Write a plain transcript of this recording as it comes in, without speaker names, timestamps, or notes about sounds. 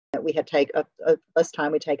we had less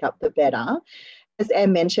time we take up, the better. As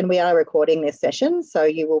Em mentioned, we are recording this session, so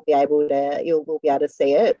you will be able to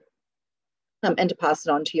see it and to pass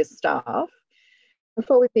it on to your staff.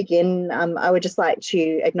 Before we begin, I would just like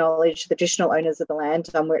to acknowledge the traditional owners of the land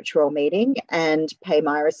on which we're all meeting and pay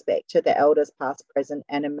my respect to the elders past, present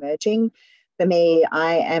and emerging. For me,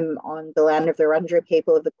 I am on the land of the Wurundjeri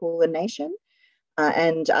people of the Kulin Nation,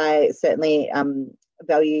 and I certainly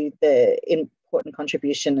value the important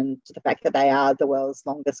contribution and to the fact that they are the world's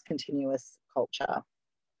longest continuous culture.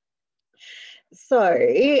 So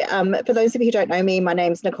for those of you who don't know me, my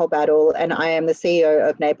name's Nicole Battle and I am the CEO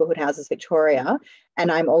of Neighbourhood Houses Victoria, and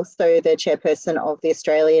I'm also the chairperson of the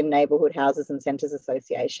Australian Neighbourhood Houses and Centres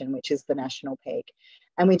Association, which is the national peak.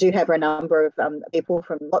 And we do have a number of people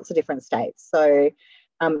from lots of different states. So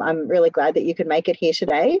I'm really glad that you could make it here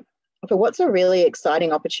today for what's a really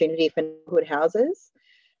exciting opportunity for neighbourhood houses.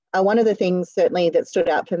 One of the things certainly that stood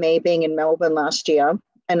out for me being in Melbourne last year,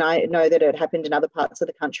 and I know that it happened in other parts of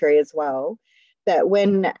the country as well, that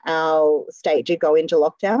when our state did go into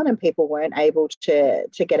lockdown and people weren't able to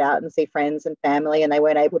get out and see friends and family, and they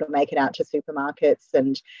weren't able to make it out to supermarkets,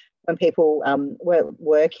 and when people were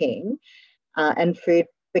working and food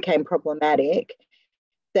became problematic,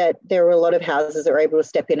 that there were a lot of houses that were able to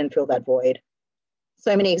step in and fill that void.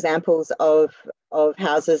 So many examples of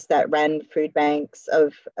houses that ran food banks,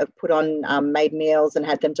 of put on made meals and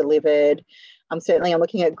had them delivered. Certainly I'm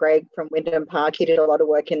looking at Greg from Wyndham Park. He did a lot of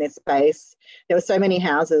work in this space. There were so many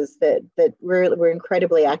houses that were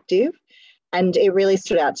incredibly active, and it really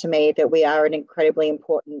stood out to me that we are an incredibly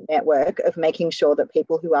important network of making sure that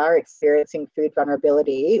people who are experiencing food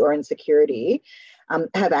vulnerability or insecurity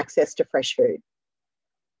have access to fresh food.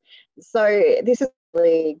 So this is a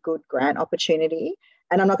really good grant opportunity,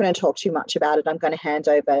 and I'm not going to talk too much about it. I'm going to hand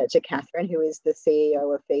over to Catherine, who is the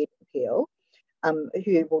CEO of Feed Appeal,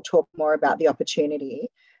 who will talk more about the opportunity.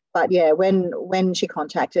 But yeah, when she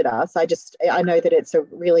contacted us, I know that it's a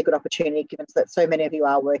really good opportunity given that so many of you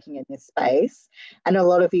are working in this space, and a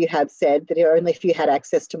lot of you have said that only if you had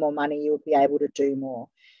access to more money, you would be able to do more.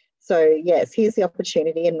 So yes, here's the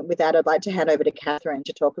opportunity, and with that, I'd like to hand over to Catherine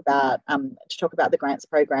to talk about the grants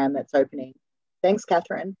program that's opening. Thanks,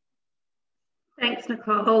 Catherine. Thanks,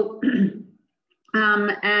 Nicole,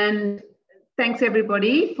 and thanks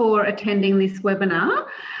everybody for attending this webinar.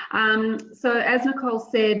 So as Nicole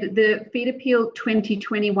said, the Feed Appeal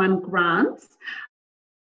 2021 grants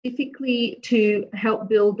specifically to help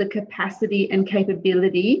build the capacity and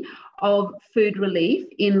capability of food relief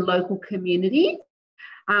in local communities.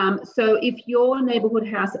 So if your neighbourhood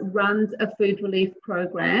house runs a food relief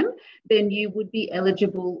program, then you would be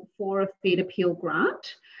eligible for a Feed Appeal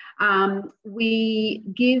grant. We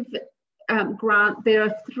give there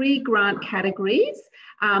are 3 grant categories.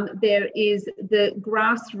 There is the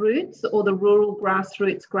grassroots or the rural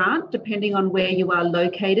grassroots grant, depending on where you are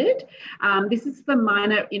located. This is for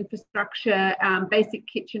minor infrastructure, basic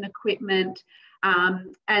kitchen equipment,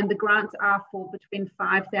 and the grants are for between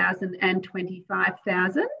 $5,000 and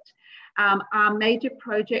 $25,000. Our major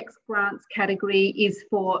projects grants category is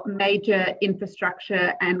for major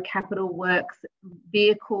infrastructure and capital works,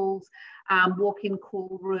 vehicles, walk-in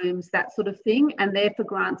cool rooms, that sort of thing, and they're for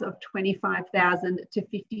grants of $25,000 to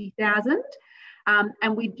 $50,000.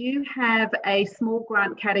 And we do have a small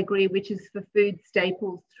grant category which is for food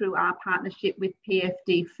staples through our partnership with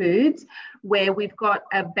PFD Foods, where we've got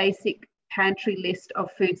a basic pantry list of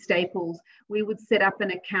food staples. We would set up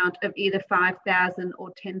an account of either $5,000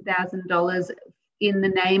 or $10,000 in the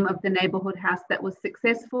name of the neighbourhood house that was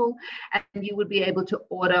successful, and you would be able to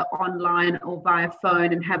order online or via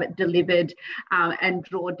phone and have it delivered and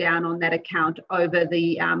draw down on that account over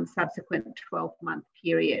the subsequent 12-month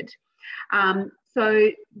period. So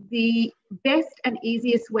the best and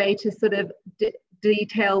easiest way to sort of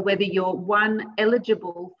detail whether you're 1,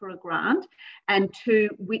 eligible for a grant, and 2,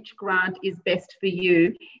 which grant is best for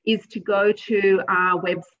you, is to go to our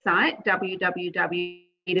website,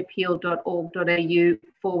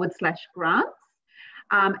 www.feedappeal.org.au/grants.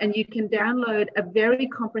 And you can download a very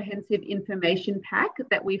comprehensive information pack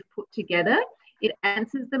that we've put together. It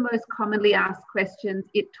answers the most commonly asked questions.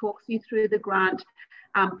 It talks you through the grant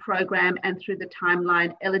program and through the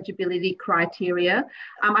timeline, eligibility criteria.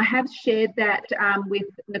 I have shared that with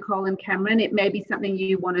Nicole and Cameron. It may be something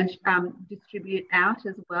you want to distribute out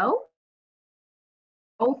as well.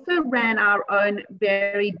 Also ran our own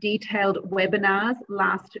very detailed webinars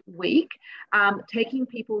last week, taking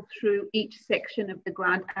people through each section of the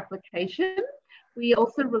grant application, We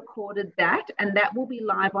also recorded that, and that will be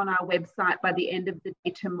live on our website by the end of the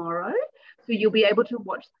day tomorrow. So you'll be able to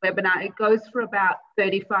watch the webinar. It goes for about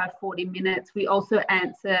 35, 40 minutes. We also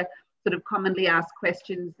answer sort of commonly asked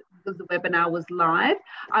questions because the webinar was live.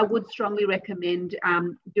 I would strongly recommend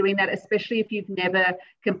doing that, especially if you've never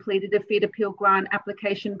completed a Feed Appeal grant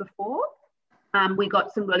application before. We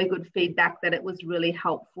got some really good feedback that it was really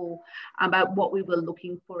helpful about what we were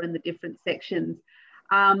looking for in the different sections.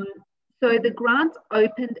 So the grants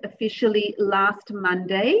opened officially last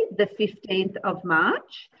Monday, the 15th of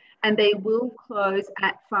March, and they will close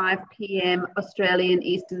at 5 p.m. Australian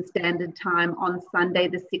Eastern Standard Time on Sunday,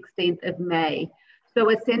 the 16th of May. So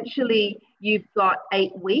essentially, you've got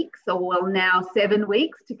 8 weeks, or well, now 7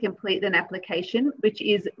 weeks to complete an application, which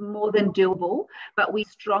is more than doable. But we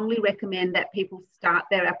strongly recommend that people start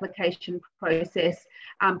their application process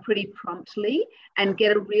pretty promptly and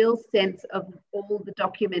get a real sense of all the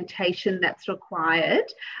documentation that's required.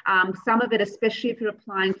 Some of it, especially if you're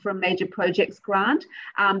applying for a major projects grant,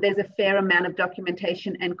 there's a fair amount of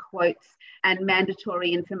documentation and quotes and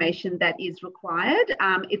mandatory information that is required.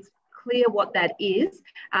 It's clear what that is,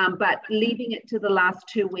 but leaving it to the last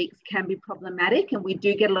 2 weeks can be problematic, and we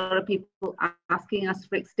do get a lot of people asking us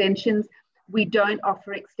for extensions. We don't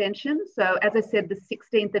offer extensions. So as I said, the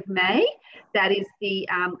 16th of May, that is the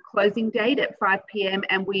closing date at 5 p.m.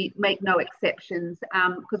 and we make no exceptions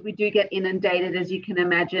because we do get inundated, as you can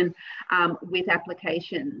imagine, with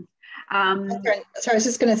applications. So I was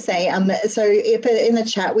just going to say, so if in the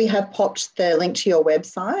chat we have popped the link to your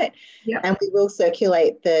website, yep. And we will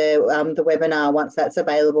circulate the webinar once that's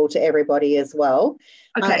available to everybody as well.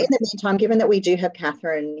 Okay. In the meantime, given that we do have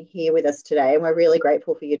Catherine here with us today, and we're really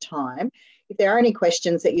grateful for your time, if there are any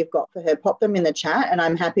questions that you've got for her, pop them in the chat and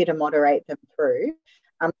I'm happy to moderate them through.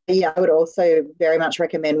 Yeah, I would also very much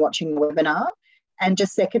recommend watching the webinar and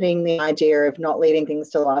just seconding the idea of not leaving things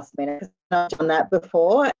to the last minute. I've done that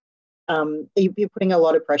before. You're putting a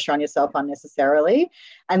lot of pressure on yourself unnecessarily,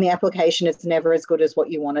 and the application is never as good as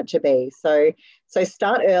what you want it to be. So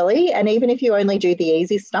start early, and even if you only do the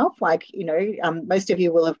easy stuff, like, most of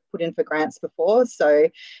you will have put in for grants before, so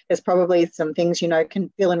there's probably some things,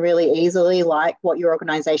 can fill in really easily, like what your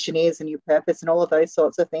organisation is and your purpose and all of those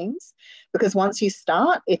sorts of things, because once you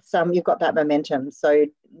start, it's you've got that momentum. So,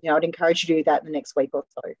 I'd encourage you to do that the next week or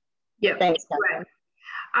so. Yeah. Thanks, Catherine.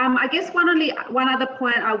 I guess one other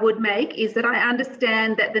point I would make is that I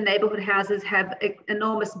understand that the neighbourhood houses have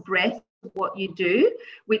enormous breadth of what you do,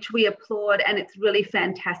 which we applaud, and it's really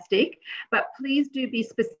fantastic. But please do be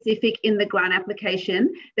specific in the grant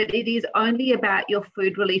application that it is only about your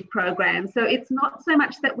food relief program. So it's not so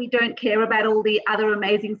much that we don't care about all the other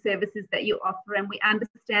amazing services that you offer, and we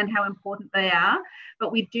understand how important they are,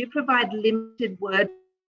 but we do provide limited words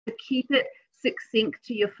to keep it succinct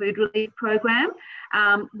to your food relief program.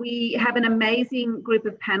 We have an amazing group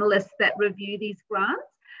of panelists that review these grants,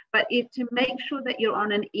 but to make sure that you're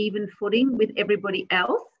on an even footing with everybody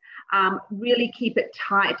else, really keep it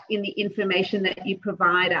tight in the information that you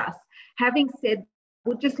provide us. Having said, I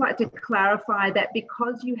would just like to clarify that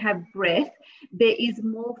because you have breadth, there is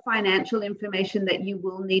more financial information that you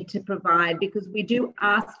will need to provide, because we do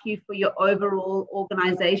ask you for your overall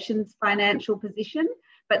organisation's financial position,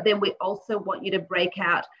 but then we also want you to break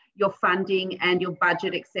out your funding and your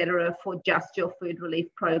budget, etc., for just your food relief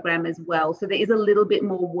program as well. So there is a little bit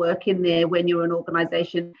more work in there when you're an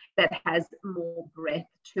organisation that has more breadth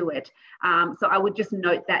to it. So I would just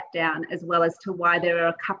note that down, as well as to why there are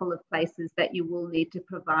a couple of places that you will need to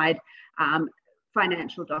provide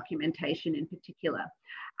financial documentation in particular.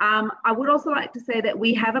 I would also like to say that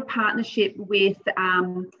we have a partnership with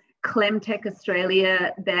Clemtech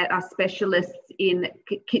Australia that are specialists in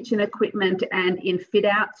kitchen equipment and in fit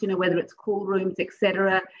outs, whether it's cool rooms,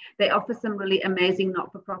 etc. They offer some really amazing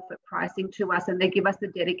not-for-profit pricing to us, and they give us a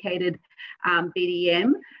dedicated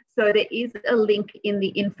BDM. So there is a link in the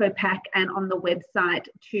info pack and on the website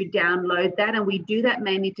to download that, and we do that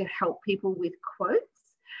mainly to help people with quotes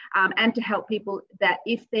and to help people that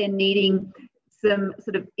if they're needing some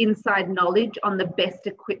sort of inside knowledge on the best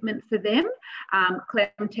equipment for them.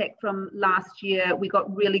 Clemtech from last year, we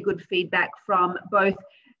got really good feedback from both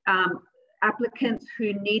applicants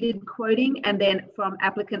who needed quoting and then from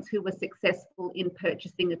applicants who were successful in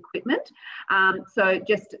purchasing equipment. So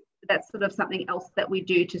just that's sort of something else that we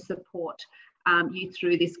do to support you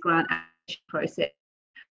through this grant process.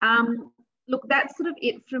 Look, that's sort of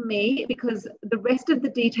it from me, because the rest of the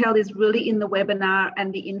detail is really in the webinar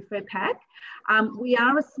and the info pack. We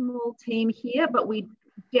are a small team here, but we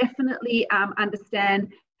definitely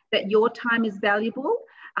understand that your time is valuable.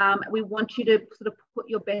 We want you to sort of put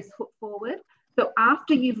your best foot forward. So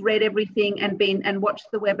after you've read everything and watched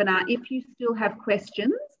the webinar, if you still have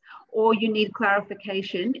questions or you need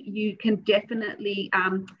clarification, you can definitely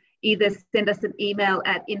either send us an email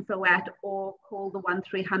at info@ or call the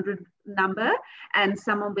 1300 number and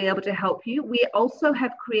someone will be able to help you. We also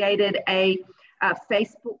have created a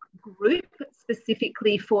Facebook group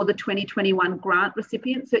specifically for the 2021 grant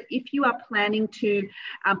recipients. So if you are planning to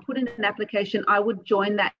put in an application, I would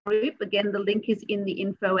join that group. Again, the link is in the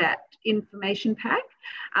information pack,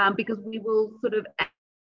 because we will sort of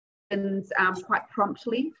quite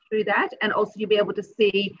promptly through that, and also you'll be able to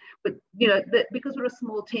see, but because we're a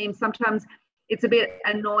small team, sometimes it's a bit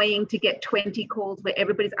annoying to get 20 calls where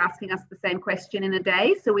everybody's asking us the same question in a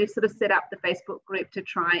day. So we've sort of set up the Facebook group to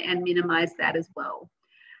try and minimize that as well.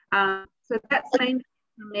 So that's mainly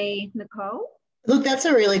for me, Nicole. Look, that's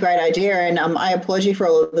a really great idea, and I applaud you for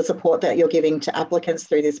all of the support that you're giving to applicants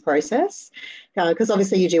through this process, because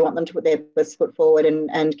obviously you do want them to put their best foot forward,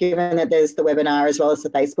 and given that there's the webinar as well as the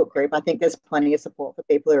Facebook group, I think there's plenty of support for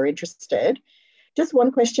people who are interested. Just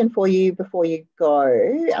one question for you before you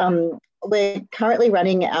go. We're currently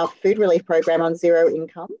running our food relief program on zero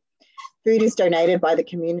income. Food is donated by the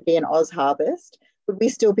community and OzHarvest. Would we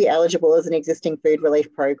still be eligible as an existing food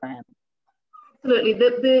relief program? Absolutely.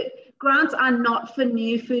 The grants are not for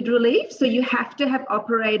new food relief. So you have to have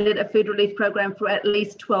operated a food relief program for at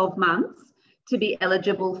least 12 months to be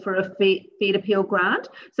eligible for a feed appeal grant.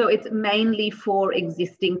 So it's mainly for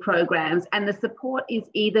existing programs, and the support is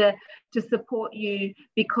either to support you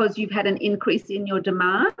because you've had an increase in your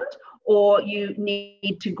demand, or you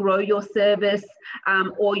need to grow your service,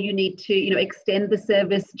 or you need to extend the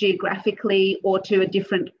service geographically or to a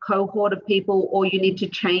different cohort of people, or you need to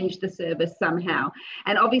change the service somehow.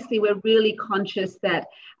 And obviously we're really conscious that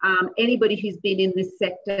anybody who's been in this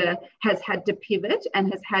sector has had to pivot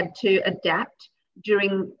and has had to adapt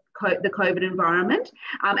during the COVID environment.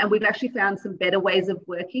 And we've actually found some better ways of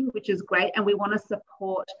working, which is great. And we want to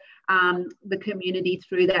support the community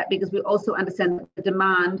through that, because we also understand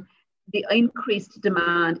that the increased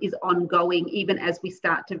demand is ongoing, even as we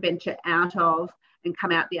start to venture out of and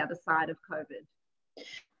come out the other side of COVID.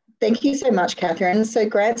 Thank you so much, Catherine. So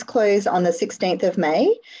grants close on the 16th of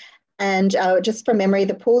May. And just from memory,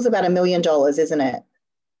 the pool's about $1 million, isn't it?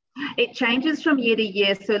 It changes from year to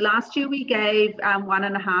year. So last year we gave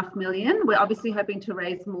 $1.5 million. We're obviously hoping to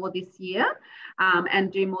raise more this year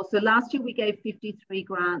and do more. So last year we gave 53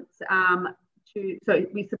 grants so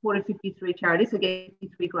we supported 53 charities, so gave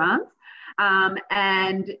 53 grants.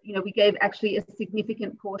 And we gave actually a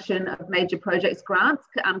significant portion of major projects grants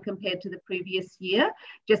compared to the previous year,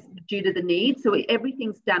 just due to the need. So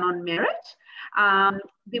everything's done on merit.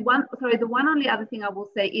 The one only other thing I will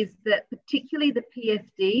say is that particularly the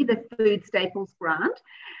PFD, the Food Staples Grant,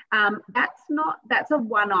 that's a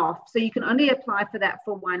one-off. So you can only apply for that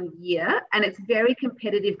for 1 year, and it's very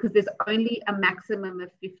competitive because there's only a maximum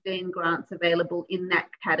of 15 grants available in that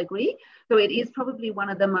category. So it is probably one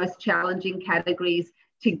of the most challenging categories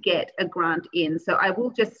to get a grant in. So I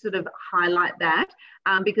will just sort of highlight that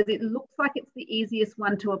because it looks like it's the easiest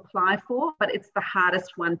one to apply for, but it's the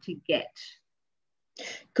hardest one to get.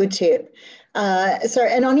 Good tip.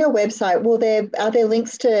 And on your website, are there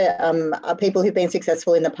links to people who've been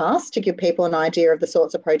successful in the past to give people an idea of the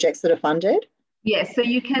sorts of projects that are funded? Yes, so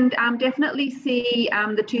you can definitely see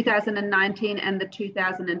the 2019 and the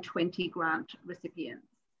 2020 grant recipients.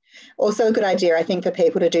 Also a good idea, I think, for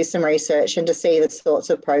people to do some research and to see the sorts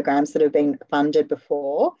of programs that have been funded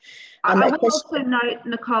before. I will also note,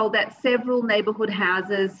 Nicole, that several neighbourhood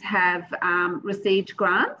houses have received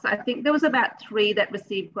grants. I think there was about 3 that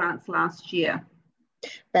received grants last year.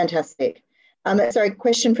 Fantastic. Sorry,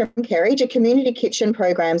 question from Kerry. Do community kitchen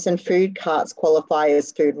programs and food carts qualify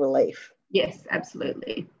as food relief? Yes,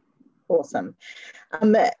 absolutely. Awesome.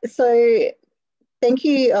 So thank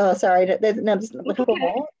you. Oh, sorry, there's just a couple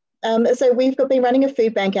more. So we've been running a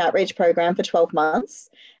food bank outreach program for 12 months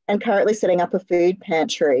and currently setting up a food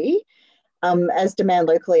pantry as demand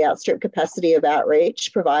locally outstrip capacity of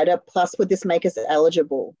outreach provider. Plus, would this make us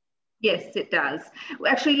eligible? Yes, it does.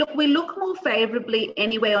 Actually, we look more favourably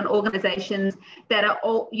anyway on organisations that are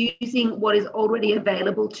all using what is already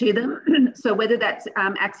available to them. So whether that's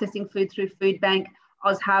accessing food through Food Bank,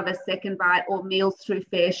 OzHarvest, Second Bite, or Meals Through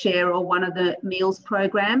Fair Share, or one of the meals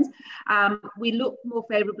programs. We look more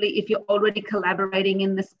favourably if you're already collaborating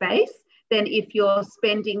in the space than if you're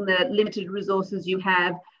spending the limited resources you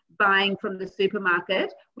have buying from the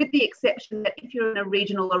supermarket, with the exception that if you're in a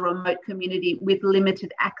regional or remote community with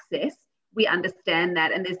limited access, we understand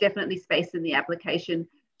that, and there's definitely space in the application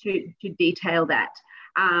to detail that.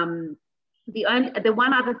 The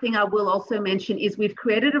one other thing I will also mention is we've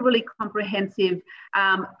created a really comprehensive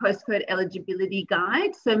postcode eligibility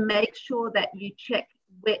guide. So make sure that you check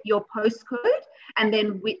your postcode and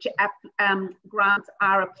then which grants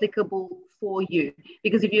are applicable for you.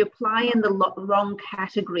 Because if you apply in the wrong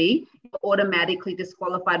category, you're automatically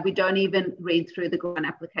disqualified. We don't even read through the grant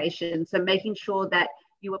application. So making sure that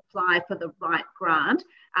you apply for the right grant,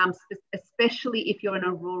 especially if you're in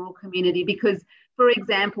a rural community. Because, for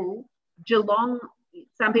example, Geelong,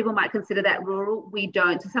 some people might consider that rural. We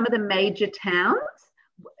don't. So some of the major towns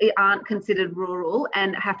aren't considered rural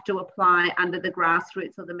and have to apply under the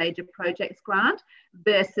grassroots or the major projects grant,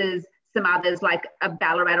 versus some others like a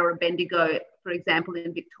Ballarat or a Bendigo, for example,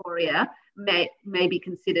 in Victoria, may be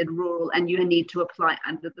considered rural, and you need to apply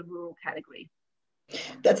under the rural category.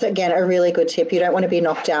 That's, again, a really good tip. You don't want to be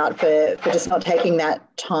knocked out for just not taking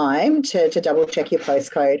that time to double check your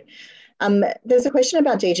postcode. There's a question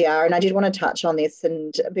about DGR, and I did want to touch on this,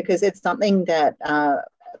 and because it's something that,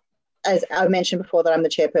 as I mentioned before, that I'm the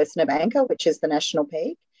chairperson of Anchor, which is the National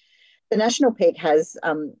Peak. The National Peak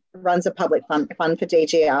runs a public fund for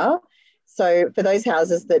DGR. So for those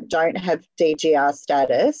houses that don't have DGR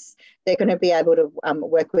status, they're going to be able to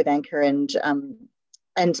work with Anchor and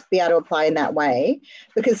be able to apply in that way.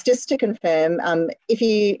 Because just to confirm,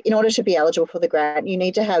 in order to be eligible for the grant, you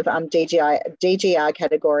need to have DGR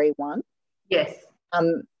category 1. Yes.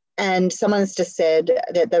 And someone's just said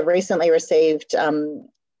that they've recently received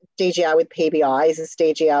DGR with PBI. Is this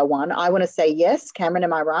DGR 1? I want to say yes. Cameron,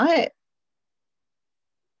 am I right?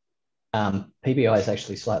 PBI is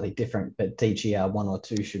actually slightly different, but DGR 1 or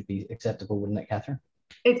 2 should be acceptable, wouldn't it, Catherine?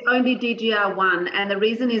 It's only DGR 1, and the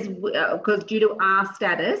reason is because due to our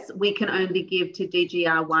status, we can only give to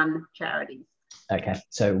DGR 1 charities. Okay,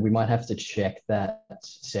 so we might have to check that,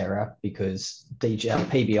 Sarah, because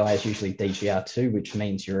PBI is usually DGR 2, which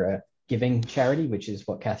means you're a giving charity, which is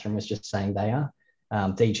what Catherine was just saying they are.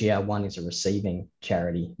 DGR 1 is a receiving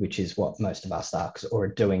charity, which is what most of us are, or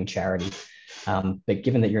a doing charity. But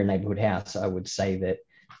given that you're a neighbourhood house, I would say that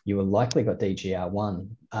you will likely got DGR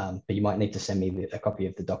 1, but you might need to send me a copy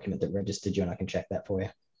of the document that registered you, and I can check that for you.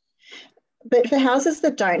 But for houses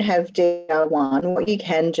that don't have DGR 1, what you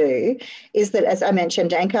can do is that, as I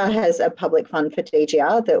mentioned, Anchor has a public fund for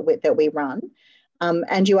DGR that we run,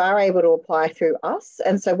 and you are able to apply through us.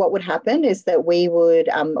 And so what would happen is that we would,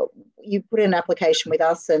 you put in an application with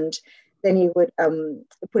us, and then you would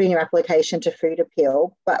put in your application to Food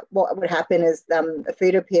Appeal. But what would happen is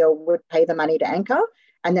Food Appeal would pay the money to Anchor,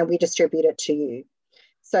 and then we distribute it to you.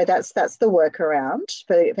 So that's the workaround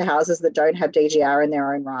for houses that don't have DGR in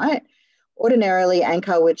their own right. Ordinarily,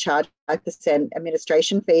 Anchor would charge 5%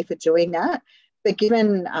 administration fee for doing that. But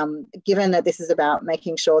given that this is about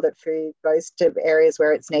making sure that food goes to areas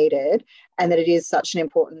where it's needed, and that it is such an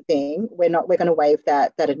important thing, we're going to waive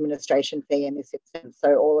that administration fee in this instance.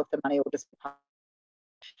 So all of the money will just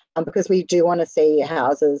because we do want to see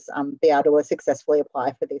houses be able to successfully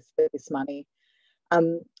apply for this money.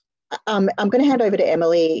 I'm going to hand over to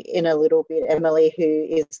Emily in a little bit. Emily, who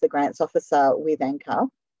is the grants officer with Anchor,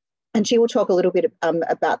 and she will talk a little bit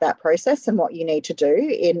about that process and what you need to do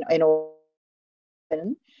in order.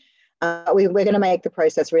 We're going to make the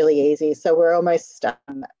process really easy. So we're almost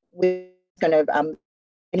we're going to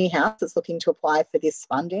any house that's looking to apply for this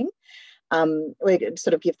funding. We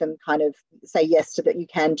sort of give them kind of say yes to that you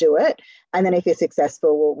can do it, and then if you're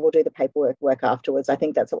successful, we'll do the paperwork afterwards. I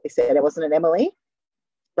think that's what we said, wasn't it, Emily?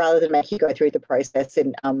 Rather than make you go through the process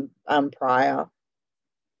in prior.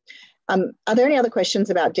 Are there any other questions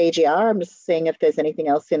about DGR? I'm just seeing if there's anything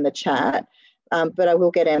else in the chat, but I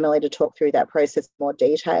will get Emily to talk through that process in more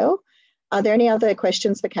detail. Are there any other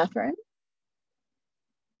questions for Catherine?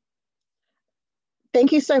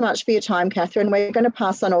 Thank you so much for your time, Catherine. We're going to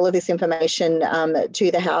pass on all of this information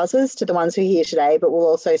to the houses, to the ones who are here today, but we'll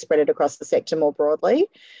also spread it across the sector more broadly.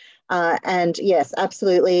 And yes,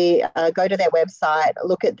 absolutely, go to their website,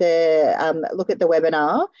 look at the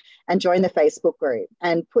webinar, and join the Facebook group,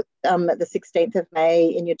 and put the 16th of May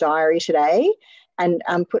in your diary today, and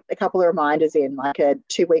put a couple of reminders in, like a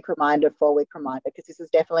 2-week reminder, 4-week reminder, because this is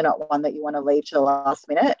definitely not one that you want to leave to the last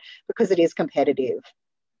minute, because it is competitive.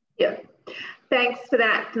 Yeah, thanks for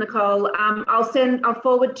that, Nicole. I'll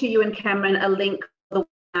forward to you and Cameron a link for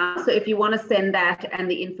the webinar. So if you want to send that and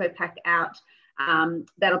the info pack out,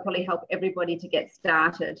 that'll probably help everybody to get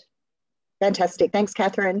started. Fantastic. Thanks,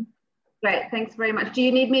 Catherine. Great. Thanks very much. Do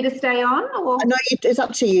you need me to stay on? Or? No, it's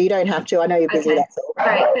up to you. You don't have to. I know you're busy. Okay. That's all.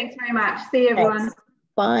 Great. Thanks very much. See you, everyone. Thanks.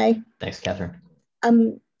 Bye. Thanks, Catherine.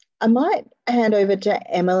 I might hand over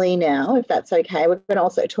to Emily now, if that's okay. We're going to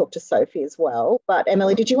also talk to Sophie as well. But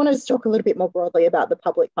Emily, did you want to just talk a little bit more broadly about the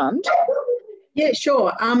public fund? Yeah,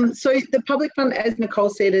 sure. So the public fund, as Nicole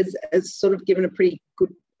said, is sort of given a pretty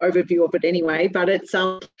good overview of it anyway, but it's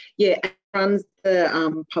it runs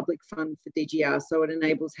the public fund for DGR, so it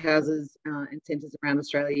enables houses and centres around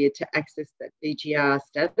Australia to access that DGR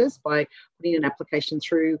status by putting an application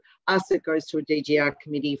through us. It goes to a DGR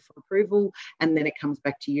committee for approval, and then it comes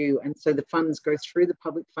back to you. And so the funds go through the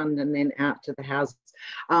public fund and then out to the houses.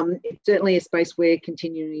 It's certainly a space we're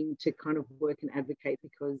continuing to kind of work and advocate,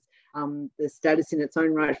 because the status in its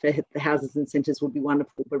own right for the houses and centres would be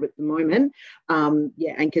wonderful, but at the moment,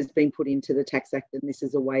 anchor's been put into the Tax Act, and this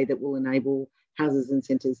is a way that will enable houses and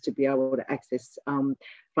centres to be able to access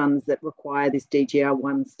funds that require this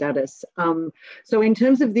DGR1 status. So in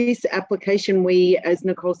terms of this application, we, as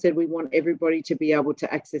Nicole said, we want everybody to be able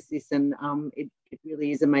to access this, and it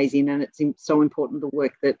really is amazing, and it's so important, the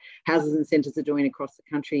work that houses and centres are doing across the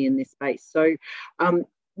country in this space. So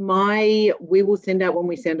we will send out, when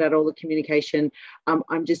we send out all the communication,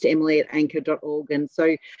 I'm just emily@anchor.org, and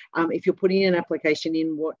so if you're putting an application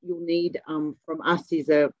in, what you'll need from us is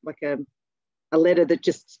a letter that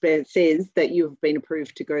just says that you've been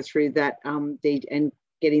approved to go through that deed and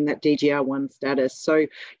getting that DGR1 status. So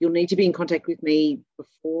you'll need to be in contact with me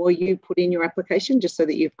before you put in your application, just so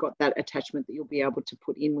that you've got that attachment that you'll be able to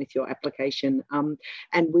put in with your application.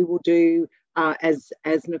 And we will do, as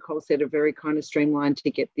Nicole said, a very kind of streamlined to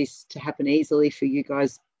get this to happen easily for you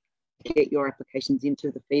guys, get your applications into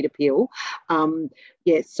the feed appeal.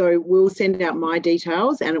 So we'll send out my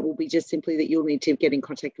details, and it will be just simply that you'll need to get in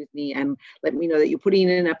contact with me and let me know that you're putting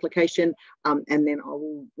in an application, and then I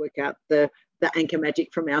will work out the anchor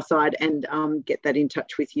magic from our side and get that in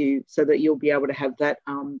touch with you, so that you'll be able to have that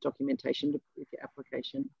documentation to prove your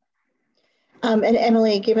application. And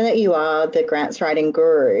Emily, given that you are the grants writing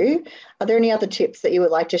guru, are there any other tips that you would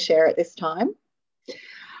like to share at this time?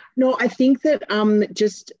 No, I think that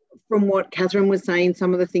just from what Catherine was saying,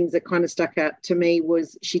 some of the things that kind of stuck out to me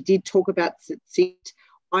was she did talk about succinct.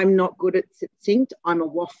 I'm not good at succinct. I'm a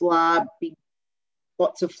waffler, big,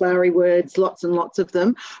 lots of flowery words, lots and lots of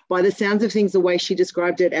them. By the sounds of things, the way she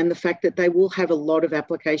described it and the fact that they will have a lot of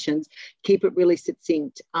applications, keep it really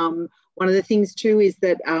succinct. One of the things too is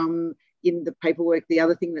that in the paperwork, the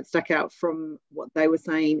other thing that stuck out from what they were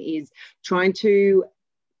saying is trying to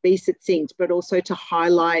be succinct, but also to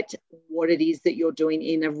highlight what it is that you're doing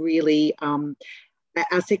in a really, our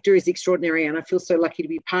sector is extraordinary, and I feel so lucky to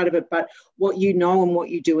be part of it, but what you know and what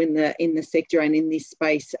you do in the sector and in this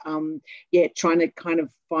space, trying to kind of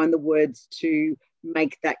find the words to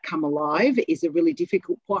make that come alive is a really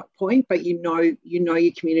difficult point, but you know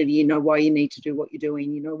your community, you know why you need to do what you're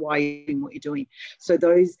doing, you know why you're doing what you're doing. So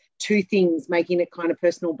those two things, making it kind of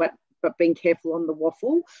personal, but being careful on the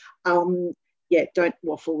waffle. Don't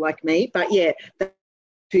waffle like me, but that's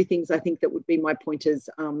two things I think that would be my pointers,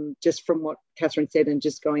 just from what Catherine said and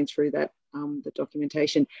just going through that, the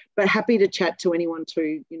documentation. But happy to chat to anyone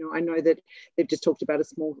too. You know, I know that they've just talked about a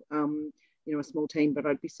small, a small team, but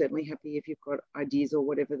I'd be certainly happy if you've got ideas or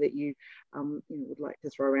whatever that you, would like to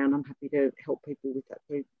throw around. I'm happy to help people with that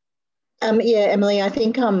too. Emily, I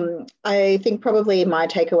think probably my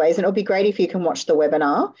takeaways, and it'll be great if you can watch the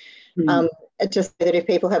webinar. Just that if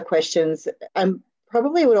people have questions, I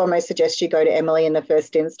probably would almost suggest you go to Emily in the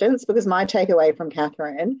first instance, because my takeaway from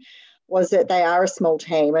Catherine was that they are a small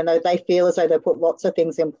team, and they feel as though they put lots of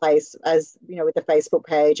things in place, as you know, with the Facebook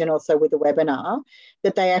page and also with the webinar,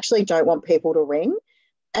 that they actually don't want people to ring.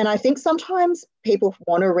 And I think sometimes people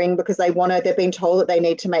want to ring because they've been told that they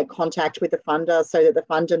need to make contact with the funder so that the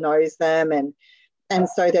funder knows them, and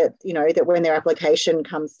so that, you know, that when their application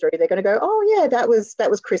comes through, they're going to go, oh yeah, that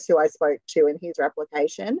was Chris who I spoke to, and here's her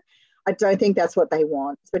application. I don't think that's what they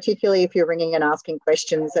want, particularly if you're ringing and asking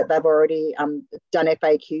questions that they've already done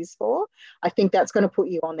FAQs for. I think that's going to put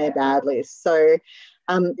you on their bad list. So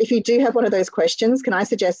if you do have one of those questions, can I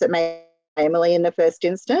suggest that maybe Emily in the first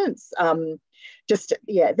instance? That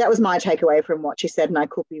was my takeaway from what she said, and I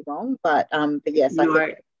could be wrong, but yes.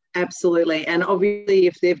 No, absolutely. And obviously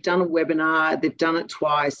if they've done a webinar, they've done it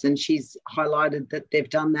twice, and she's highlighted that they've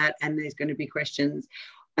done that and there's going to be questions,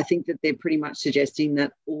 I think that they're pretty much suggesting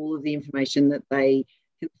that all of the information that they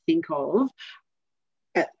can think of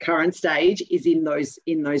at current stage is in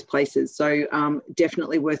those places. So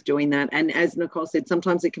definitely worth doing that. And as Nicole said,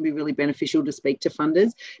 sometimes it can be really beneficial to speak to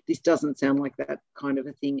funders. This doesn't sound like that kind of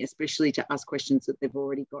a thing, especially to ask questions that they've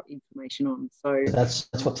already got information on. So that's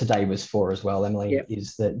what today was for as well, Emily. Yep.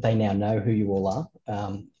 Is that they now know who you all are,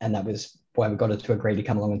 and that was why we got her to agree to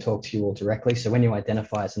come along and talk to you all directly. So when you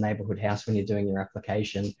identify as a neighbourhood house when you're doing your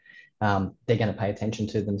application, they're going to pay attention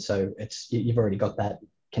to them. So you've already got that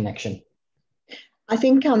connection. I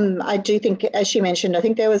think I do think, as she mentioned, I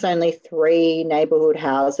think there was only 3 neighbourhood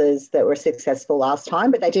houses that were successful last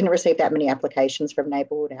time, but they didn't receive that many applications from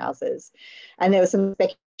neighbourhood houses. And there was some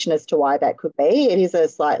speculation as to why that could be. It is a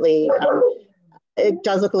slightly, it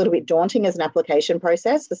does look a little bit daunting as an application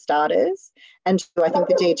process for starters, and I think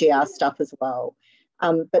the DGR stuff as well.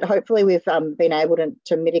 But hopefully we've been able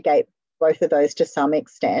to mitigate both of those to some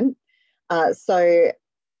extent. So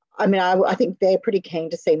I mean, I think they're pretty keen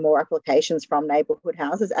to see more applications from neighbourhood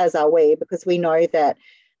houses, as are we, because we know that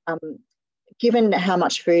given how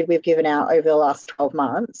much food we've given out over the last 12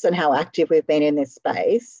 months and how active we've been in this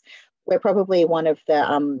space, we're probably one of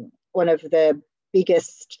the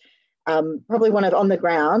biggest, probably one of on the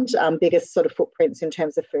ground biggest sort of footprints in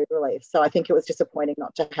terms of food relief. So I think it was disappointing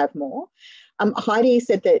not to have more. Heidi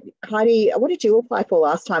said that, Heidi, what did you apply for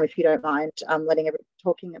last time, if you don't mind letting everyone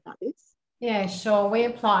talking about this? Yeah, sure. We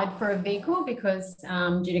applied for a vehicle because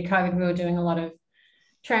due to COVID, we were doing a lot of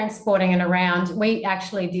transporting and around. We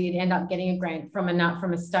actually did end up getting a grant from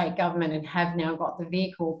a state government and have now got the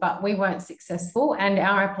vehicle, but we weren't successful. And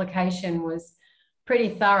our application was pretty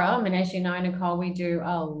thorough. I mean, as you know, Nicole, we do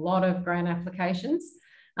a lot of grant applications.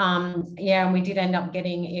 Yeah, and we did end up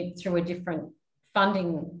getting it through a different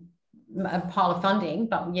funding, a pile of funding,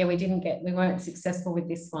 but yeah, we weren't successful with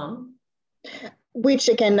this one. Which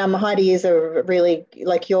again, Heidi, is a really,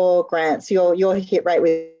 like your grants, your hit rate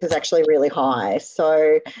was actually really high.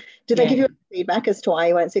 So did they give you feedback as to why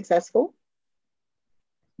you weren't successful?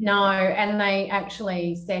 No, and they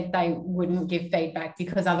actually said they wouldn't give feedback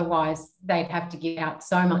because otherwise they'd have to give out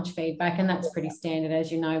so much feedback, and that's pretty standard,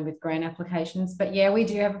 as you know, with grant applications. But yeah, we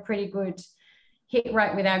do have a pretty good hit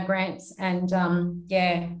rate with our grants, and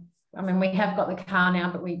yeah, I mean, we have got the car now,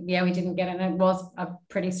 but we didn't get it. And it was a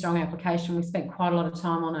pretty strong application. We spent quite a lot of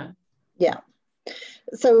time on it. Yeah.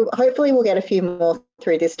 So hopefully we'll get a few more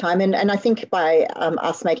through this time. And I think by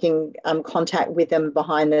us making contact with them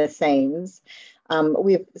behind the scenes,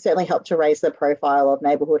 we've certainly helped to raise the profile of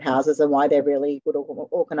neighbourhood houses and why they're really good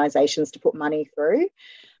organisations to put money through.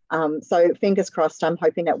 So fingers crossed, I'm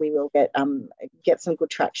hoping that we will get some good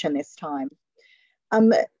traction this time.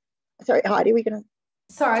 Sorry, Heidi, we're going to...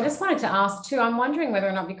 Sorry, I just wanted to ask too, I'm wondering whether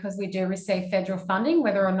or not, because we do receive federal funding,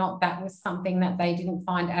 whether or not that was something that they didn't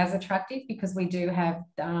find as attractive, because we do have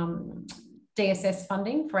DSS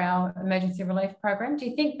funding for our emergency relief program. Do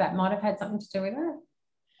you think that might have had something to do with it?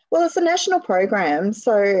 Well, it's a national program,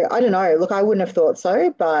 so I don't know. Look, I wouldn't have thought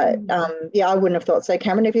so, but yeah, I wouldn't have thought so.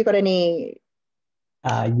 Cameron, have you got any...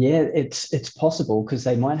 Yeah, it's possible, because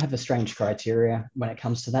they might have a strange criteria when it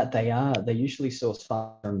comes to that. They usually source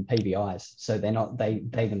funds from PBIs, so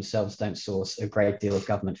they themselves don't source a great deal of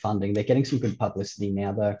government funding. They're getting some good publicity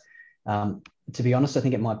now, though. To be honest, I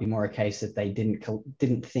think it might be more a case that they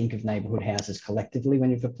didn't think of neighbourhood houses collectively when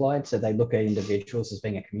you've applied, so they look at individuals as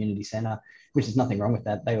being a community centre, which is nothing wrong with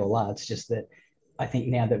that. They all are. It's just that I think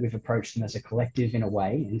now that we've approached them as a collective in a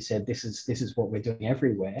way and said this is what we're doing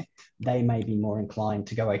everywhere, they may be more inclined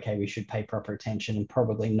to go, okay, we should pay proper attention and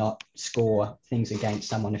probably not score things against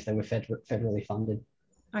someone if they were federally funded.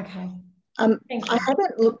 Okay. I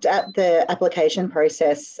haven't looked at the application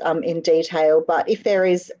process in detail, but if there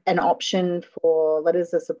is an option for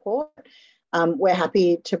letters of support, we're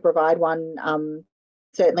happy to provide one.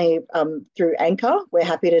 Certainly through Anchor, we're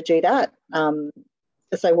happy to do that.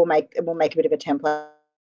 So we'll make a bit of a template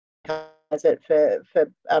as it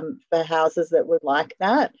for houses that would like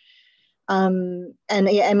that. And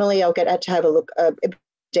yeah, Emily, I'll get to have a look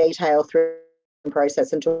detail through the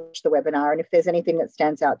process and to watch the webinar. And if there's anything that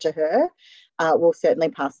stands out to her, we'll certainly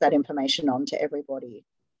pass that information on to everybody.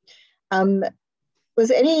 Was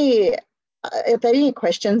there any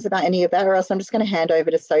questions about any of that, or else I'm just going to hand over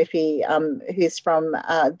to Sophie, who's from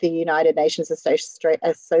the United Nations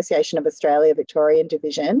Association of Australia Victorian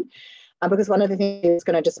Division, because one of the things I was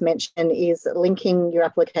going to just mention is linking your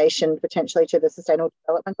application potentially to the Sustainable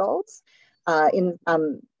Development Goals, in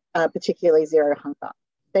particularly Zero Hunger.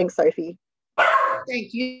 Thanks, Sophie.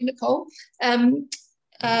 Thank you, Nicole. One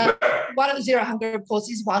of the Zero Hunger, of course,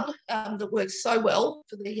 is one that works so well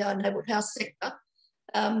for the neighbourhood house sector.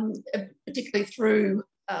 Particularly through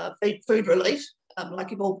food relief,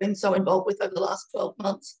 like you've all been so involved with over the last 12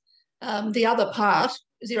 months. The other part,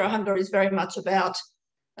 Zero Hunger, is very much about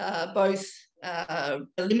both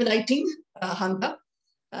eliminating hunger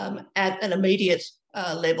at an immediate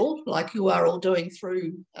level, like you are all doing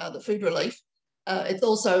through the food relief. It's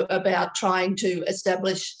also about trying to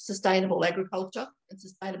establish sustainable agriculture and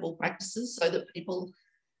sustainable practices so that people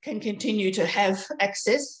can continue to have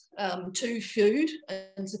access to food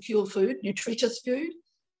and secure food, nutritious food.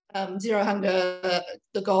 Zero Hunger,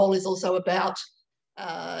 the goal is also about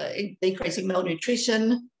in decreasing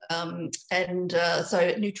malnutrition,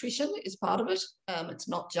 so nutrition is part of it. It's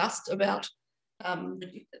not just about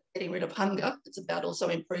getting rid of hunger. It's about also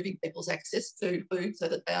improving people's access to food so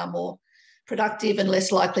that they are more productive and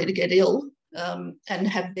less likely to get ill and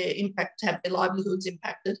have their livelihoods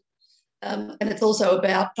impacted. And it's also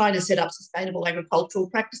about trying to set up sustainable agricultural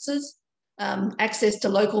practices. Access to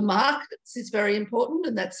local markets is very important,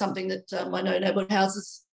 and that's something that I know neighbourhood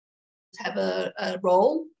houses have a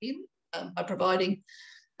role in by providing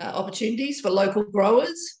opportunities for local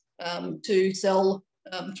growers to sell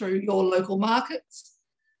through your local markets.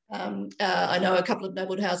 I know a couple of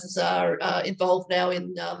neighbourhood houses are involved now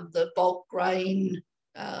in the bulk grain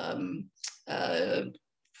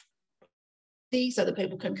so that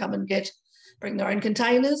people can come and bring their own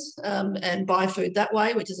containers and buy food that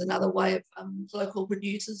way, which is another way of local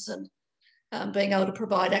producers and being able to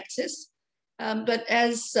provide access. But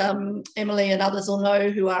as Emily and others will know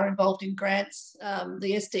who are involved in grants,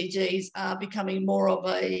 the SDGs are becoming more of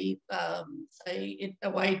a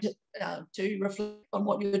way to reflect on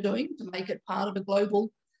what you're doing, to make it part of a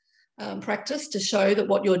global practice, to show that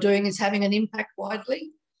what you're doing is having an impact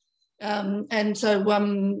widely. And so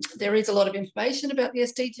there is a lot of information about the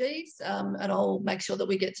SDGs, and I'll make sure that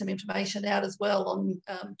we get some information out as well on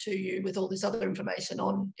to you with all this other information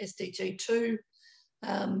on SDG 2.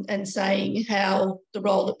 And saying how the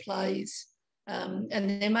role it plays. And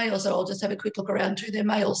there may also, I'll just have a quick look around too, there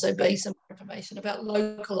may also be some information about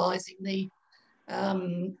localising the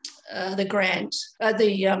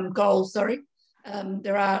goals, sorry.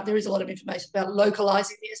 There is a lot of information about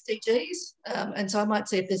localising the SDGs. And so I might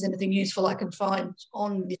see if there's anything useful I can find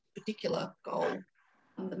on this particular goal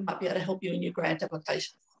that might be able to help you in your grant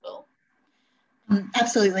application as well.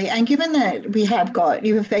 Absolutely. And given that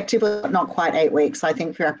you've effectively got not quite 8 weeks, I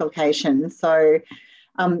think, for your application. So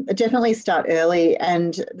definitely start early.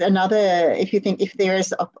 And if there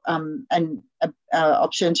is an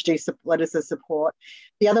option to do letters of support,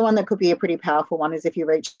 the other one that could be a pretty powerful one is if you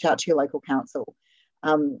reach out to your local council.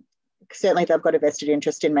 Certainly they've got a vested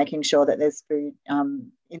interest in making sure that there's food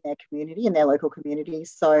in their community, in their local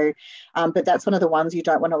communities. So, but that's one of the ones you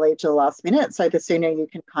don't want to leave to the last minute. So the sooner you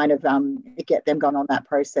can kind of get them going on that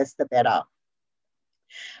process, the better.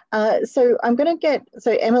 So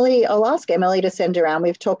Emily, I'll ask Emily to send around.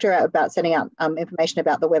 We've talked about sending out information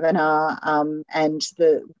about the webinar and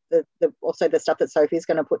also the stuff that Sophie's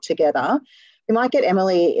going to put together. We might get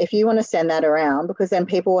Emily, if you want to send that around, because then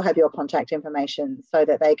people will have your contact information so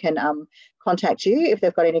that they can contact you if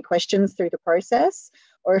they've got any questions through the process,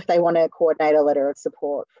 or if they want to coordinate a letter of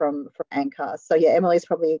support from Anchor. So yeah, Emily's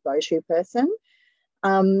probably a go-to person.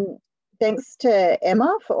 Thanks to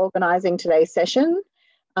Emma for organising today's session.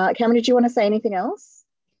 Cameron, did you want to say anything else?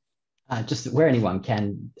 Just where anyone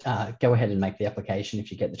can, go ahead and make the application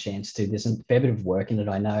if you get the chance to. There's a fair bit of work in it,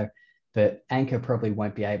 I know, but Anchor probably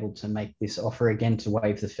won't be able to make this offer again to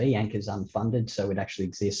waive the fee. Anchor's unfunded, so it actually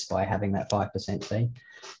exists by having that 5% fee.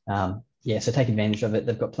 Yeah, so take advantage of it.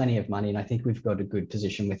 They've got plenty of money, and I think we've got a good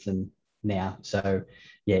position with them now. So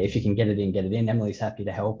yeah, if you can get it in, get it in. Emily's happy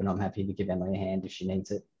to help, and I'm happy to give Emily a hand if she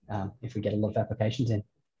needs it, if we get a lot of applications in.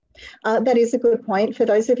 That is a good point. For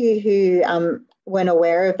those of you who weren't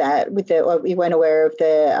aware of that, you weren't aware of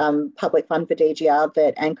the public fund for DGR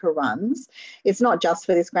that Anchor runs, it's not just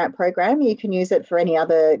for this grant program. You can use it for any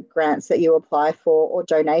other grants that you apply for, or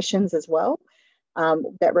donations as well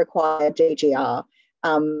that require DGR.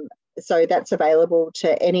 So that's available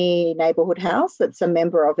to any neighbourhood house that's a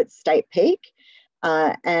member of its state peak.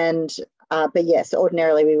 But yes,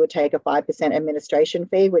 ordinarily we would take a 5% administration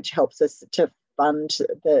fee, which helps us to fund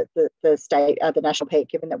the national peak,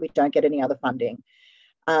 given that we don't get any other funding.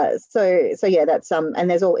 So yeah, that's and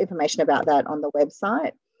there's all information about that on the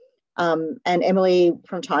website. And Emily,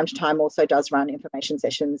 from time to time, also does run information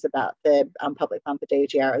sessions about the public fund for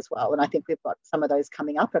DGR as well. And I think we've got some of those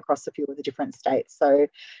coming up across a few of the different states. So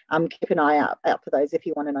keep an eye out for those if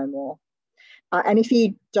you want to know more. And if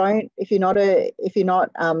you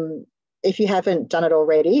haven't done it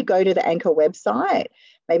already, go to the Anchor website.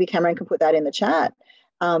 Maybe Cameron can put that in the chat.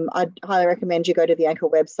 I'd highly recommend you go to the Anchor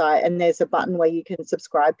website, and there's a button where you can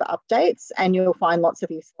subscribe for updates, and you'll find lots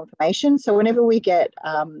of useful information. So whenever we get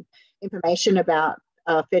information about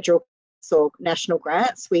federal or national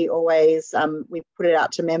grants, we always we put it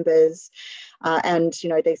out to members, and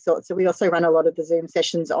these sorts. So we also run a lot of the Zoom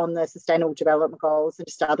sessions on the Sustainable Development Goals and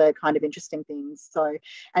just other kind of interesting things. So,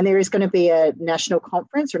 and there is going to be a national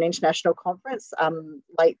conference or an international conference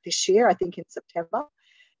late this year, I think in September.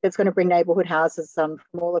 It's going to bring neighbourhood houses from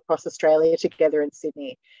all across Australia together in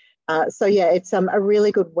Sydney. So yeah, it's a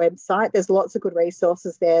really good website. There's lots of good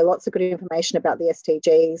resources there, lots of good information about the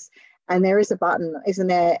SDGs, and there is a button, isn't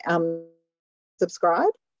there?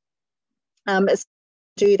 Subscribe.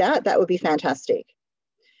 Do that. That would be fantastic.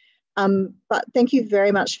 But thank you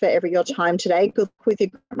very much for your time today. Good luck with your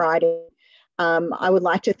grant writing. I would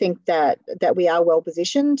like to think that we are well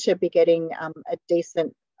positioned to be getting a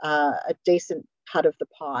decent cut of the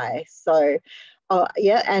pie. So,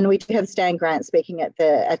 yeah, and we do have Stan Grant speaking at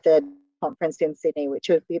the conference in Sydney, which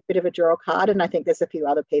would be a bit of a draw card, and I think there's a few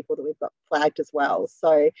other people that we've got flagged as well.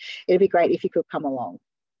 So it'd be great if you could come along.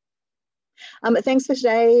 Thanks for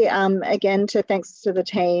today. Again, thanks to the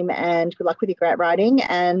team, and good luck with your grant writing.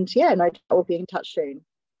 And yeah, no doubt we'll be in touch soon.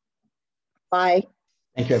 Bye.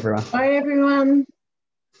 Thank you, everyone. Bye, everyone.